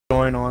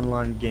join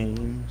online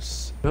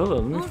games. Hold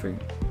on, let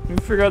me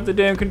figure out the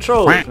damn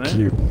controls, man.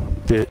 You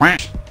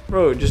bitch.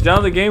 Bro, just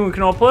download the game we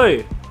can all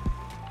play.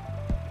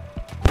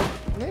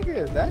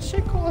 Nigga, that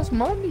shit costs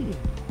money.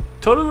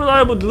 Totally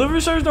reliable delivery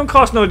service don't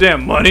cost no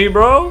damn money,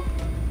 bro.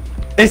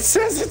 It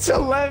says it's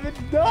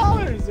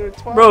 $11 or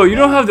 $12. Bro, you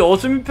don't have the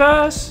ultimate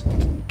pass?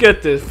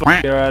 Get this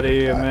fuck out of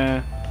here,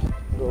 man.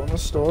 Go in the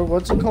store.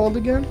 What's it called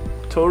again?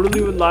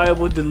 Totally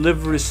reliable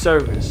delivery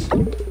service.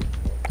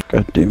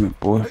 God damn it,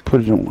 boy!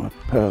 Put it on my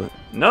pallet.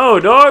 No,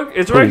 dog,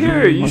 it's right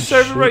here. You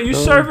serve it right. You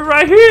serve it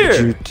right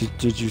here.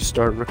 Did you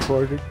start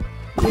recording?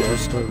 Did I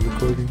start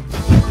recording?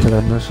 Did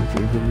I mess with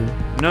your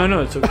video?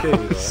 No, it's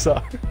okay.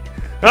 Sorry.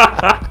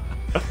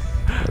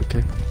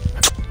 Okay.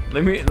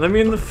 Let me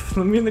in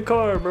the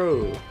car,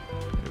 bro. Here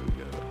we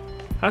go.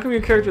 How come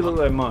your character look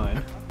like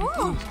mine?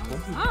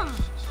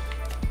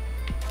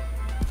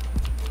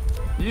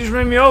 You just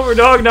ran me over,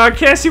 dog. Now I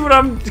can't see what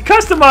I'm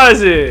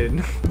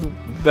customizing.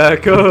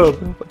 Back up.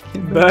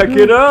 Back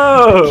it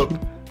up.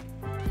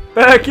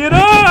 Back it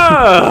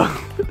up.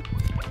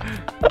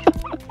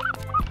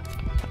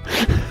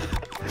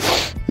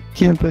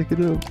 Can't back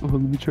it up. Oh,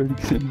 let me try it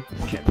again.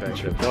 Can't back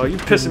it up, dog. You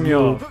pissing me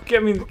off.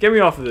 Get me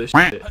off of this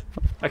shit.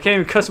 I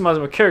can't even customize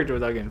my character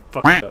without getting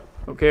fucked up.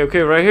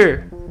 Okay, right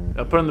here.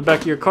 I'll put it on the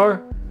back of your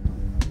car.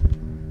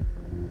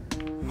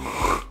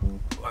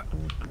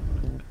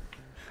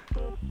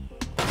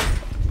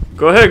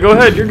 Go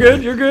ahead.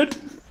 You're good.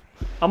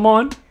 I'm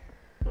on.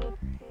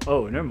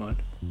 Oh, never mind.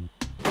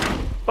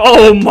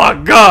 Oh my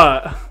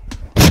god.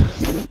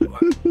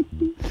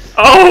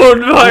 Oh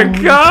my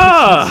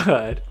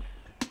god.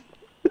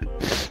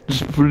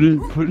 Just put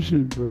it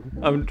in, bro.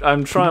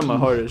 I'm trying my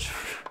hardest.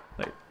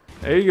 Like,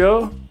 there you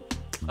go.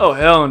 Oh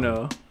hell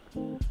no.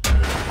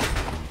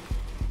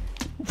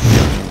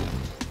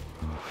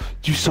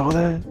 You saw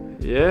that?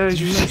 Yeah,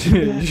 you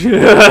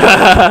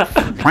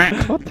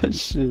What that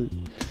shit?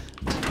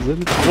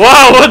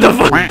 Wow, what the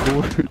fuck?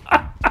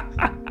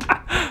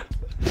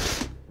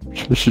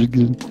 Try this shit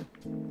again.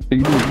 Hey,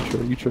 you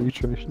try.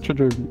 Try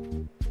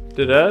driving.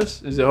 Did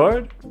ass? Is it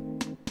hard?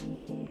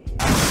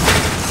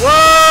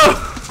 Whoa!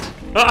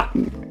 Oh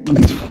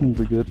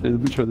my god, hey,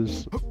 let me try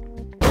this.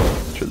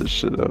 Try this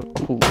shit out.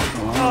 Oh,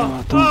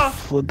 don't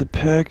flood the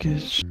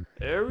package.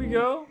 There we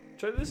go.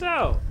 Check this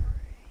out.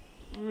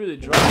 I'm really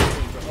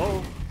driving things,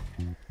 bro.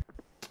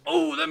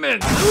 Oh, that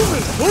man's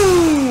moving.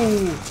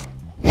 Ooh!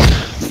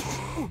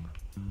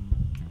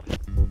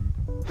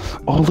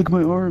 Oh, look at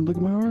my arm. You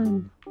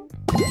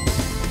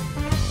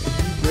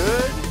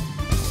good?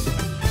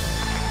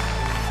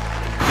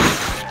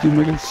 Dude,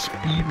 my guy's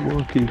speed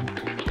walking.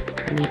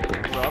 What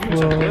the Bro, I'm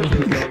gonna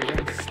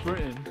I'm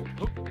sprinting.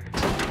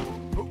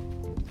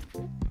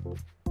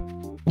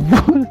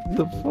 What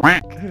the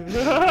fuck?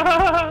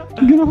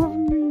 Get off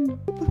me.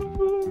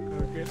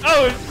 Okay.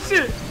 Oh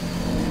shit!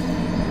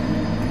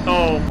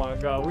 Oh my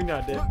god, we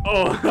not dead.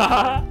 Oh,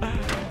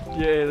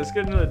 yeah, let's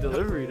get another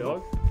delivery,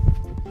 dog.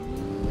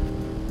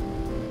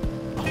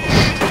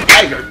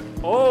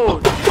 Oh,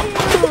 damn!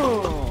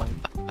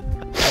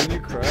 Can you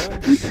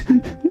crash?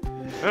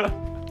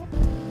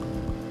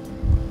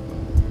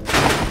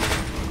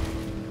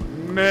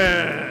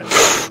 Man.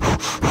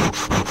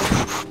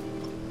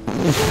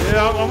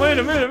 Yeah, I'm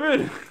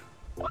in.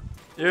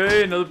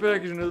 Yeah, another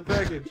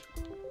package.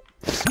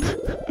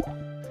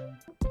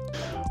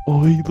 Oh,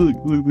 hey, look.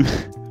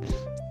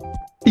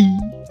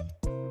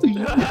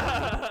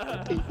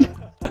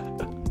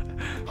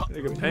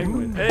 Like a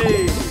penguin.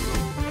 Hey!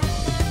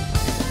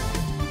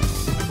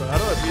 Bro, how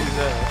do I beat his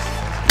ass?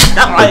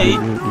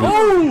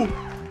 Oh!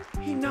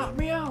 He knocked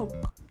me out.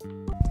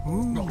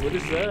 What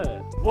is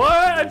that? What?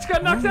 I just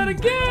got knocked out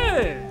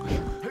again!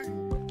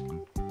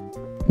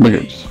 My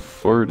guy just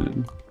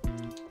farted.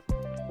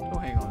 Don't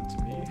hang on to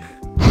me.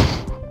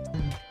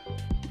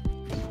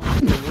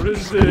 What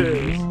is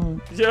this?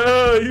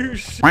 Yo, you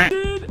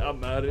shit!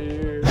 I'm out of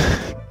here.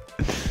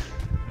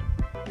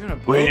 You're gonna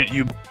Wait,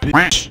 you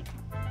bitch.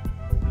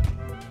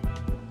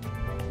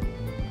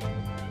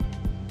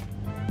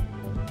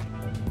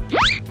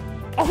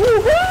 Oh,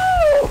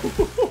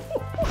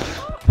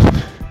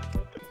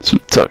 That's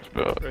what I'm talking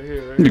about. right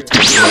here. Let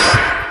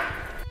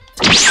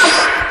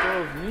go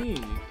of me.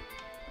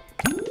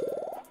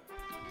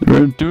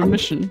 We're doing a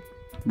mission.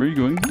 Where are you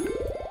going?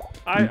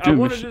 I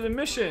want to do the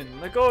mission.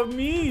 Let go of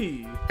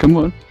me. Come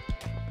on.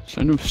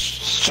 I know. What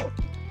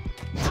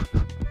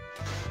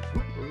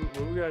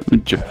we gotta do?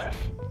 Drive.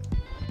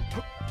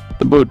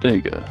 The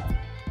bodega.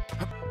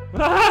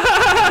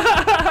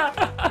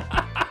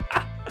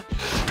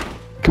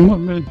 Come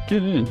on, man.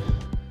 Get in.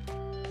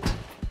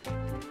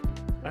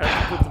 I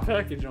have to put the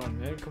package on,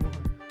 man. Come on.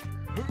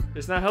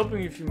 It's not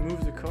helping if you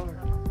move the car.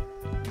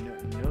 You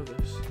know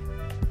this.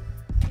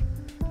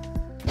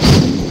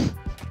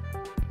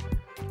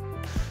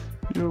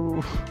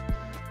 Yo.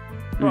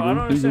 Bro, I don't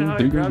understand how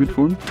there you you go. grabbed Good it.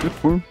 form. Good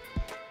form.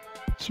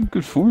 Some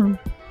good form.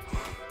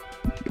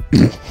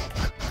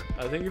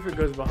 I think if it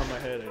goes behind my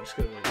head, I just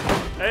gotta like...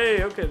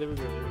 Hey, okay, there we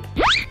go.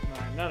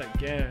 Nah, not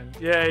again.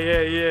 Yeah.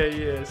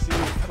 See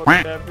what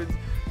fucking happens?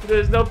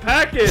 There's no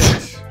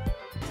package!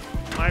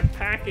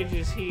 package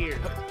is here.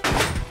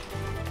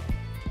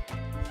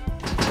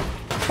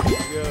 There we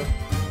go.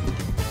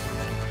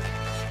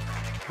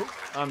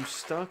 I'm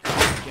stuck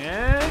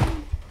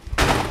again.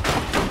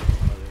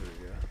 Oh, there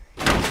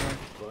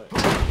we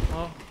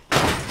go.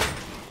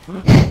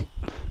 Oh.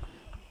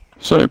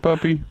 Sorry,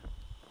 Poppy.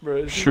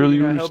 Bro, this Surely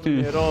you not helping me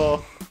understand. at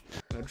all.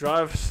 Now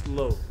drive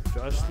slow.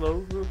 Drive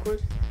slow real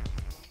quick.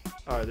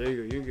 Alright, there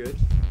you go. You're good.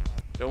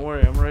 Don't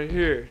worry, I'm right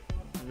here.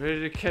 I'm ready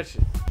to catch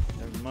it.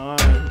 Never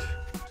mind.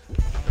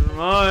 Never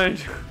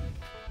mind.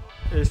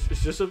 It's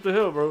just up the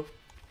hill, bro.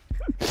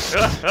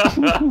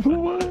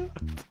 What?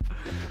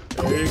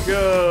 There you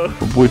go.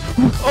 Oh, boy.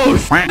 Oh,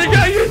 shit, they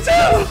got you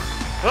too!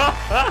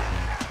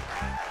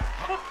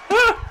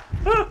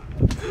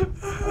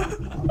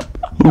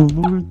 Oh,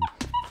 Lord.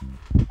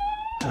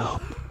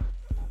 Help.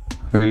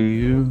 Are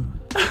you?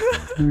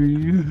 Are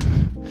you?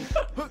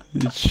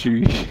 It's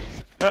she.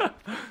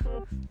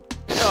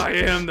 I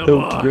am the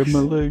Help, boss. grab my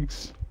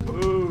legs.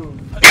 Ooh.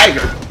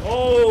 Tiger!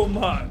 Oh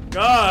my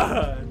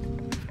god!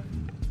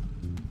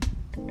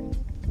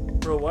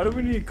 Bro, why do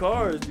we need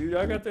cars, dude?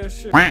 I got that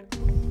shit on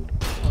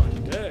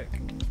deck.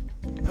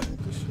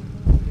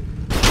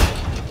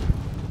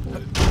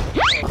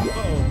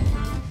 Oh.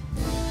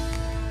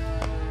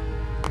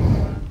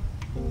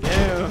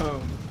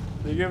 Damn.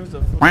 They gave us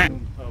a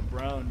fucking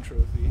brown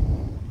trophy.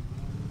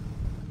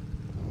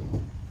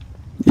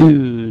 Yeah,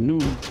 no.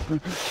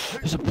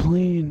 There's a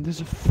plane.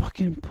 There's a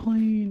fucking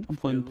plane. I'm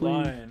flying the You're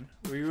plane. lying.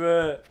 Where you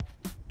at?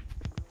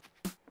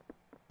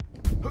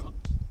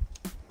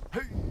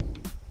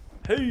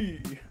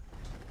 Hey!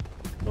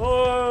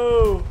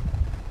 Oh!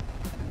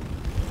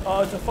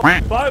 Oh, it's a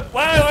fucking pipe.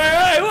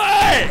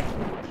 Wait!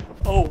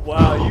 Oh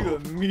wow, you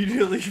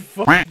immediately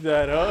fucked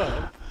that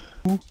up.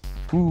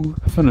 Ooh,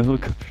 I found a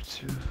helicopter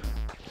too.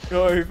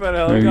 Oh, you found a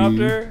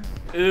helicopter?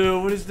 Ew,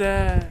 what is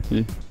that?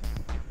 Yeah.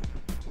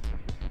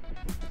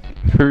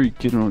 Hurry,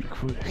 get on it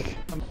quick.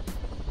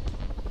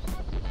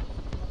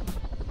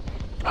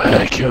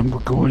 Heck, I'm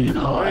going in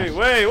hot.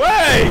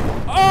 Wait!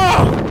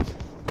 Oh!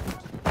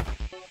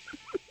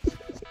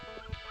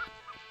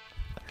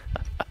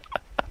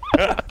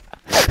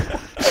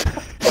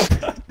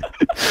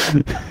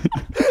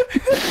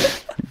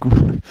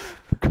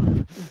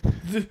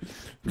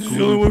 This is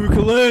the only way we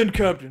can land,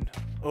 Captain.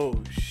 Oh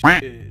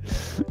shit.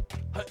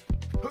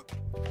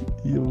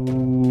 Yo.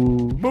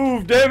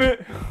 Move, damn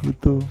it!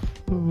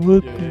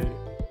 What Yeah. the?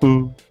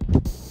 Oh.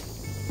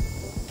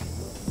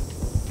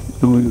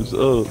 Look us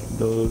up,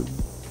 dog.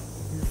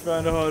 You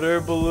found a hot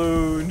air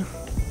balloon.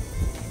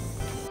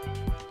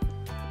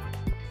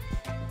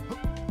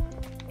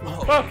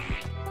 Oh.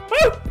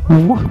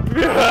 What?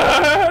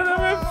 That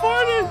man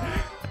farted!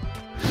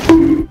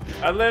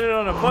 I landed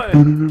on a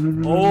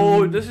button.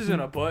 Oh, this isn't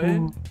a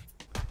button.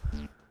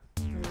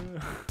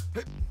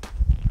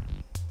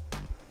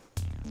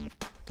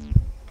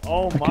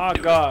 Oh my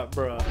god,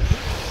 bro.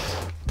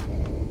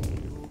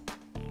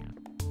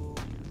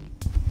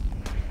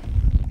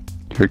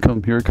 Here it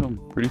come, here it come.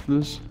 Ready for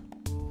this?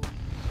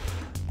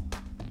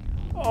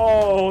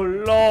 Oh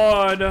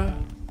lord.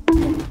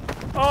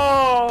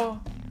 Oh.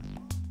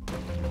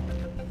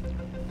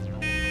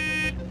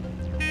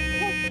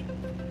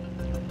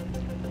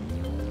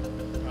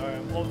 Alright,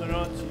 I'm holding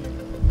on to you.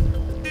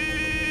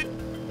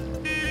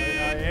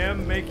 I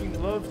am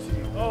making love to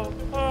you. Oh.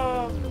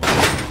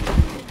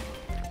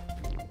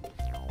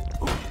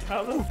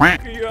 How the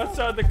fuck are you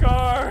outside the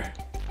car?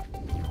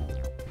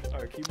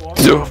 Alright, keep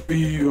walking.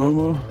 Sophie,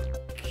 Mama.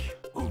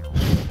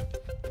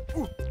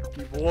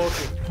 Keep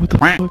walking. What the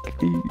fuck?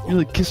 You're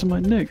like kissing my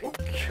neck.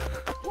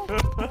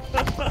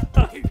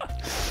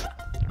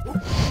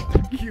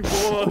 Keep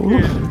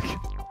walking.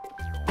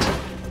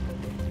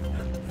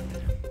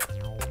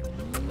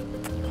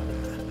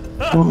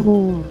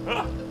 Oh.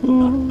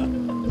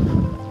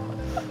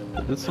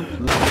 That's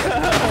something.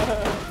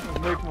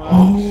 Make my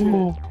own shit.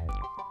 Oh.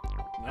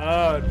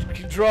 Nah,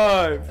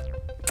 drive.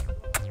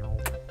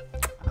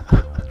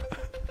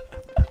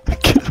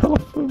 Get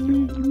off of me.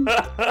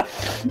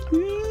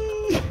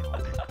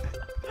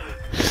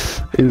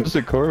 Hey, there's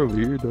a car over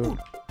here, dog.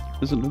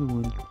 There's another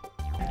one.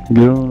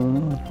 Get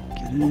on.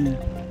 Get in.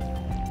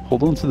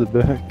 Hold on to the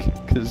back,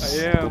 cause.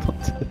 I am. Hold on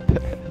to the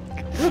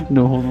back.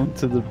 No, hold on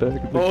to the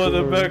back of the car. Oh,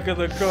 the back of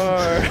the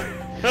car.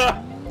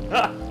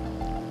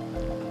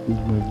 Oh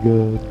my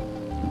god.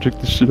 Check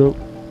this shit out.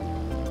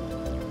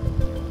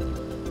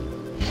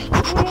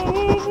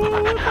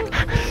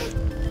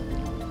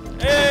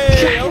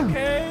 Hey,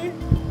 okay.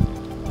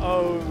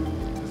 Oh,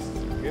 this is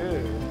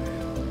good.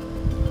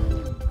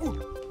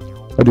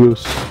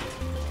 Adios.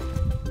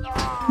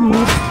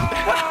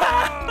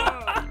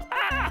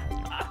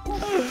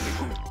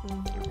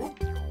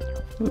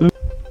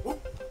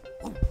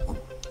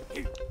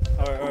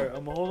 Alright,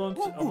 I'm gonna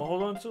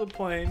hold on to the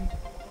plane,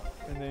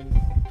 and then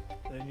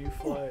you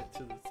fly it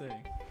to the thing.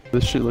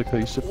 This shit like how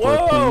you used to fly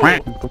Whoa!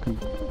 planes in fucking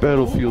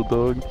Battlefield,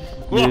 dog.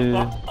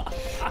 Yeah.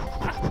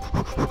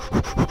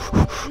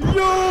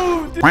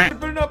 Yo, this is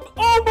burning up.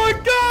 Oh my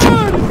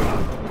god!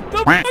 The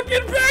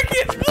fucking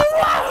package blew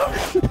up!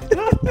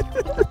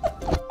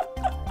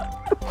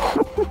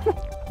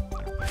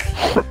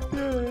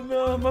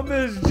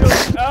 miss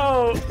jumped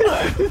out.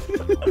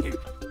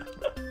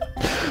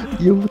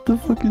 Yo, what the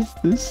fuck is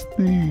this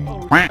thing?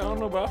 Oh, I don't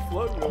know about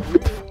floating over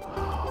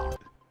here.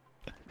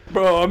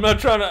 Bro, I'm not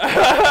trying to.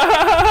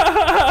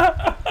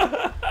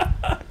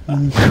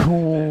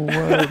 Oh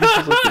wow, this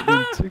is like a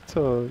new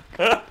TikTok.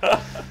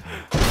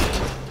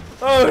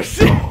 Oh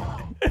shit!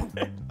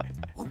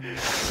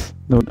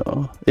 No.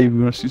 Hey, we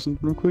wanna see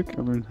something real quick?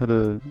 I mean, how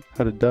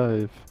to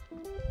dive.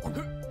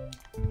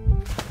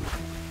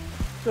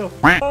 The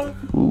fuck?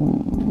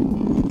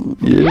 Ooh,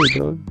 yeah,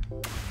 dog.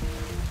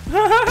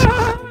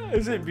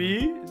 Is it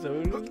B? Is that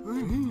what it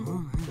is?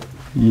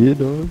 Yeah,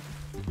 dog.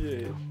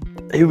 Yeah.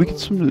 Hey, we could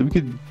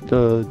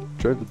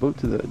drive the boat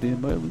to that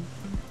damn island.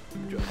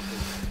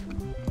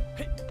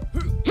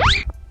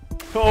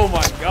 Oh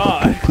my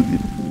god!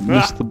 Completely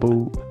missed the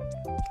boat.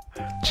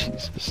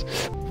 Jesus.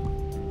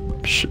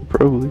 Shit,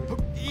 probably.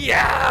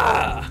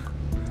 Yeah!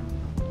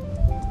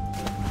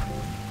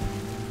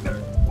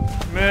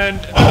 Man,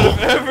 out of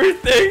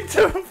everything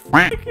to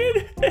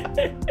fucking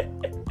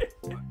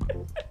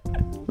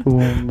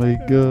Oh my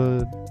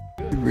god.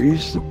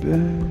 Erase the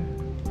bed.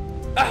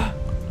 Ah!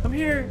 I'm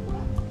here!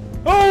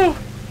 Oh!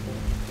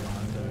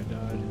 I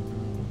died.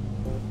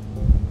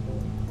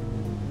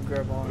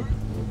 Grab on.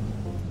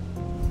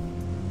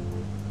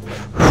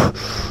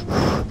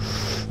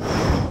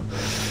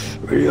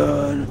 We're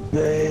on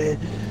bed.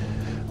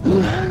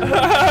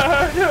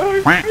 No,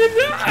 you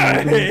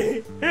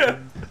die!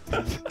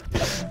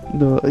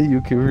 No, hey,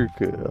 okay, we're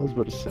good. I was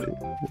about to say,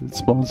 it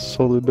spawns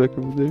solid back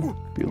over there.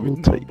 Be a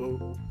little tight.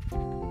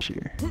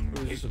 Sure.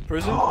 Is this a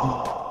prison?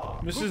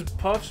 Mrs.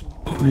 Puff's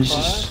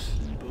Mrs.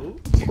 boat?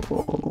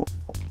 Oh.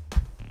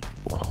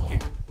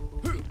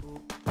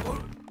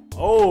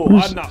 Oh,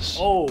 Who's I'm not. this?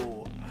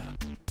 Oh.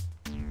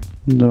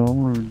 No,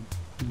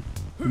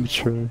 let me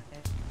try.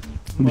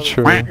 Let me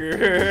try.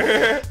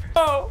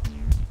 Oh.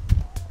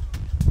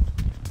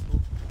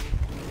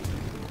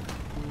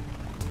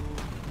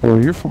 Oh,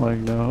 you're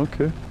flying now,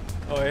 okay.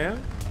 Oh, I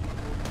am?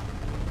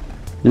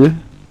 Yeah.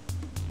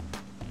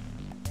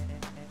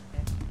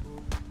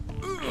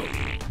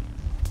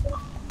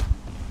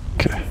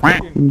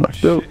 Okay.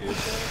 Knocked out.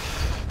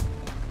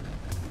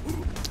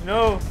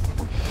 No.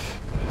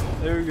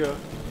 There we go.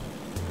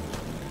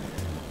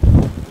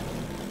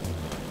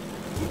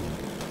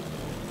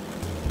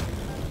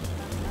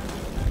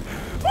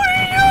 What are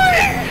you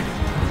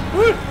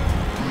doing?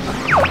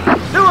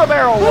 Do a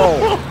barrel roll!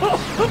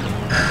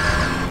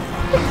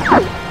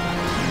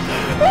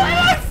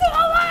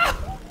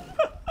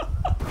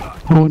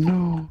 Oh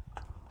no.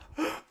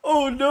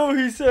 Oh no,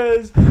 he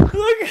says.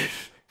 Look at.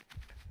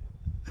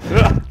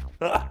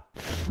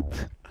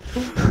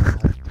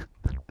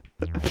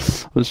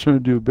 I was trying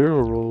to do a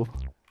barrel roll.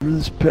 Deliver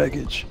this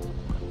package.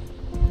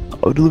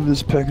 I'll deliver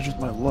this package with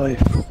my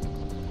life.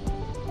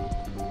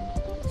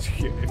 If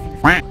you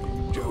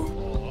fucking jump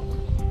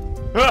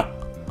off.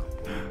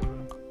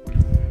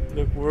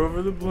 Look, we're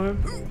over the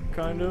blimp,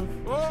 kind of.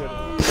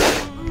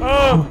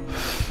 Oh!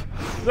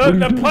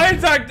 The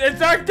plane's it's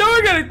not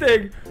doing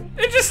anything!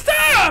 It just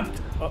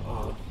stopped!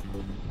 Uh-oh.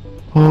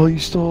 Oh, you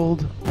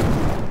stalled.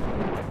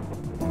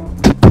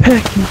 The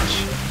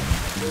package.